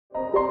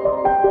为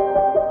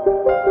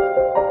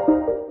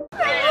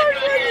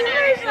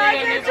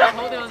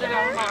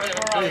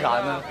啥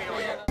呢？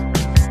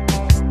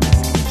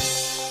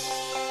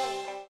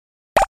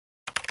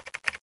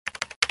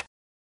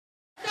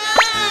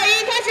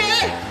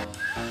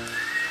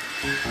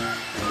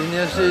今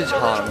天是一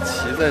场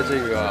骑在这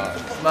个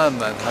曼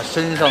曼她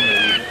身上的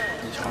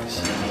一场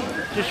戏。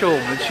这是我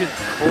们去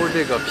偷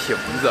这个瓶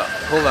子，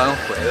偷完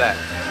回来，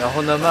然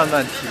后呢，曼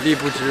曼体力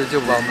不支，就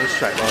把我们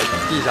甩到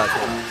地下去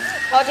了。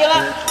好极了！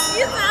你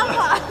咋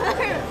往那儿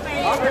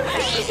飞？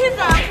你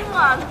咋不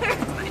往那儿飞？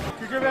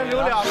你这边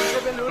留脸，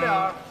这边留脸。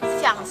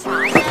想啥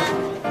呢？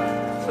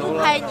不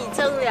拍你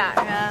正脸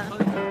啊！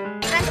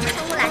一般怎么称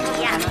呼兰迪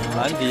呀？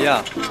兰迪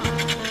呀，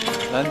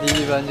兰迪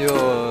一般就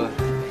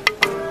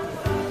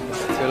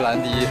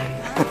兰迪，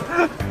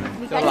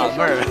叫老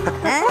妹儿。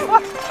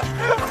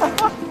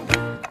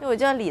因为我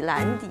叫李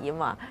兰迪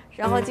嘛，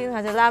然后经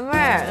常就辣妹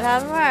儿，辣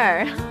妹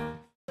儿。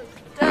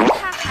对，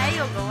他还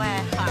有个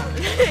外号，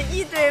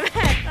一堆外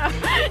号，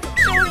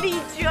周丽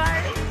娟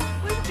儿，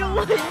周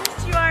文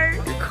娟儿，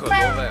可多外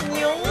号。牛。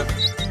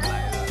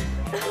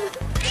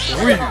无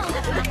语。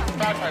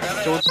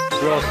周不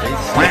知道谁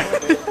起，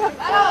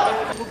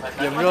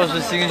也不知道是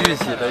星旭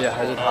起的，也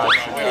还是他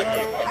起的。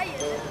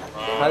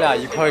他俩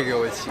一块给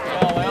我起的。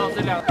我要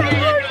这两个。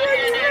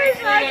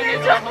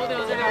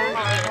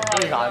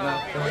为啥呢？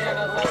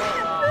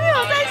没有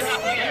在信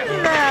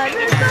了，这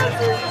上次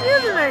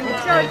信了，你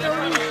叫周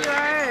丽娟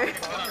儿。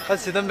他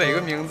起的每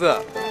个名字，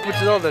不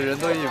知道的人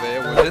都以为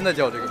我真的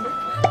叫这个名字。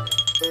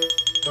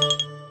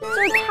就是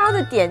他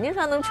的点经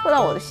常能戳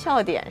到我的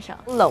笑点上，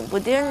冷不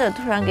丁的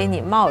突然给你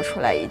冒出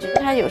来一句，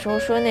他有时候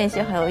说那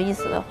些很有意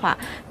思的话，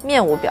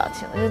面无表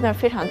情的，就在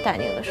非常淡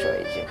定的说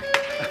一句。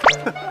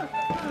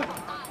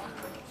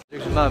这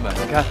个是曼曼，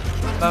你看，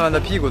曼曼的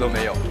屁股都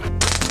没有，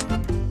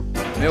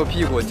没有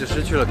屁股就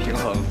失去了平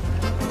衡，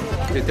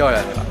就掉下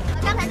去了。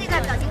刚才那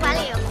段表情管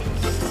理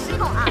失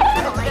控啊，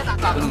失控了。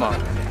真的吗？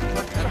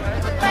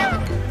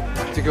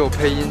就给我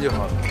配音就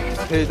好了，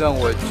配一段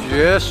我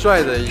绝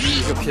帅的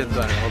一个片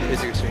段，然后配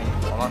这个声音，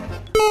好吗？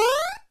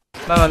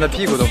曼曼的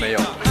屁股都没有，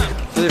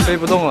所以飞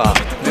不动了，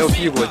没有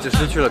屁股就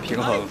失去了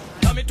平衡。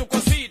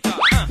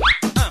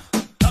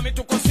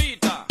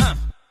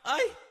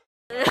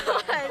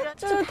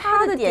就是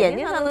他的点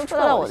经常能戳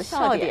到我的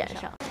笑点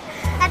上。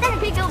啊，但是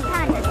可以给我们看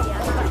看你的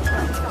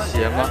鞋。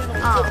鞋吗？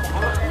啊，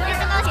因为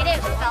增高鞋垫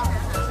有多高？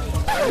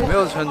我没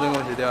有穿增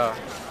高鞋垫儿，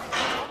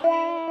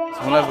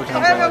从来不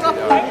穿增高鞋垫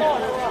儿。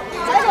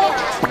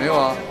没有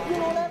啊。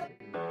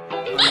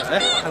哎，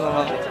看到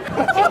吗？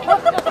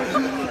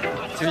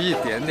就一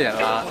点点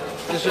啦，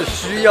就是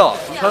需要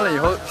穿了以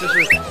后，就是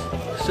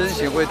身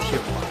形会挺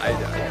拔一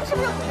点。是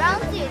不是服装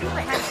自己基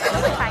本上都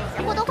会穿一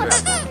下，或都会买？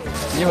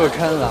你一会儿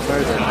看老妹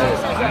儿的那，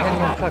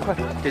快快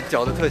给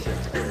脚的特写。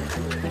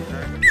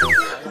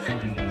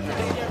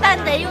蛋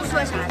蛋又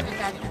说啥呢？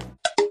蛋蛋。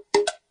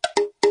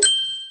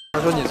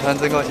他说你穿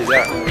增高鞋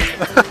垫儿。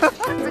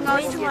增高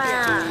衣穿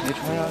啊？没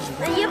穿啊。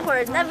那一会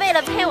儿，那为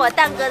了配我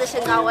蛋哥的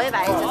身高，我也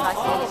把这增高鞋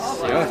给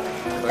脱。行。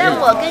但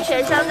我跟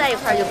玄商在一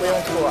块儿就不用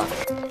脱。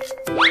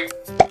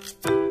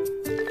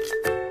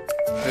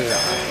为啥？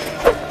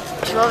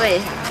说为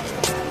啥？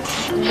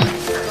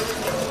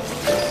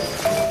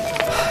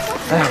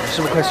哎呀，我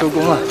是不是快收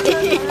工了？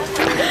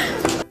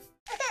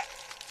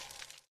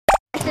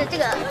是这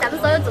个咱们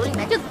所有组里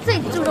面就最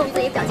注重自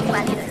己表情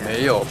管理的人。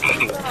没有，是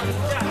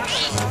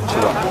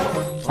吧？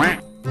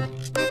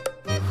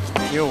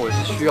因为我是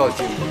需要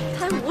进步。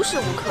他无时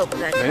无刻不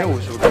在。没有无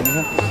时无刻，你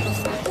看。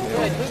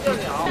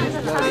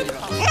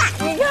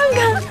你看看，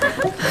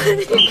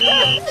你看。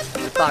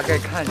大概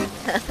看你。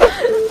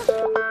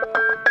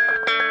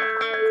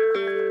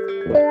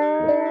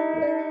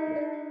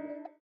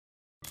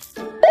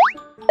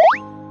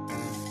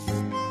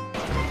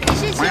你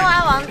是青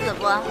蛙王子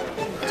不？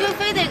就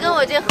非得跟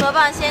我这河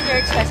蚌仙女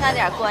扯上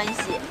点关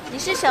系？你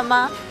是什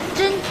么？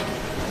珍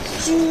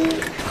珠？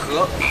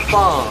河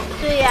蚌。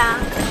对呀，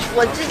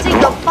我是这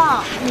个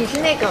蚌，你是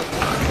那个。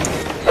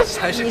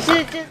你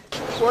是这？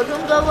国中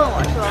哥问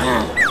我说。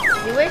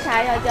你为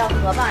啥要叫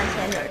河蚌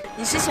仙女？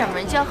你是小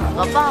名叫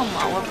河蚌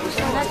吗？我不是，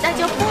那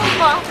叫蚌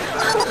蚌。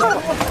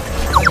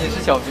你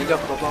是小名叫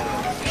河蚌吗？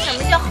什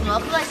么叫河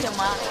鹤行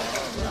吗？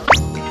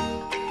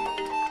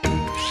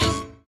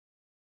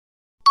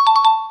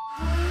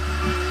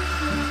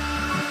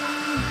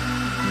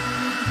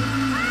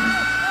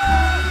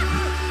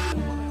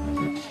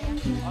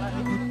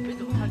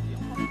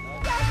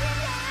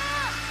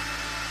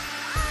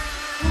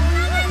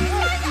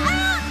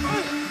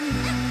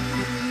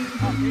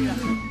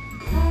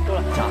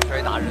假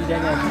摔打人。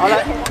好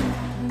来。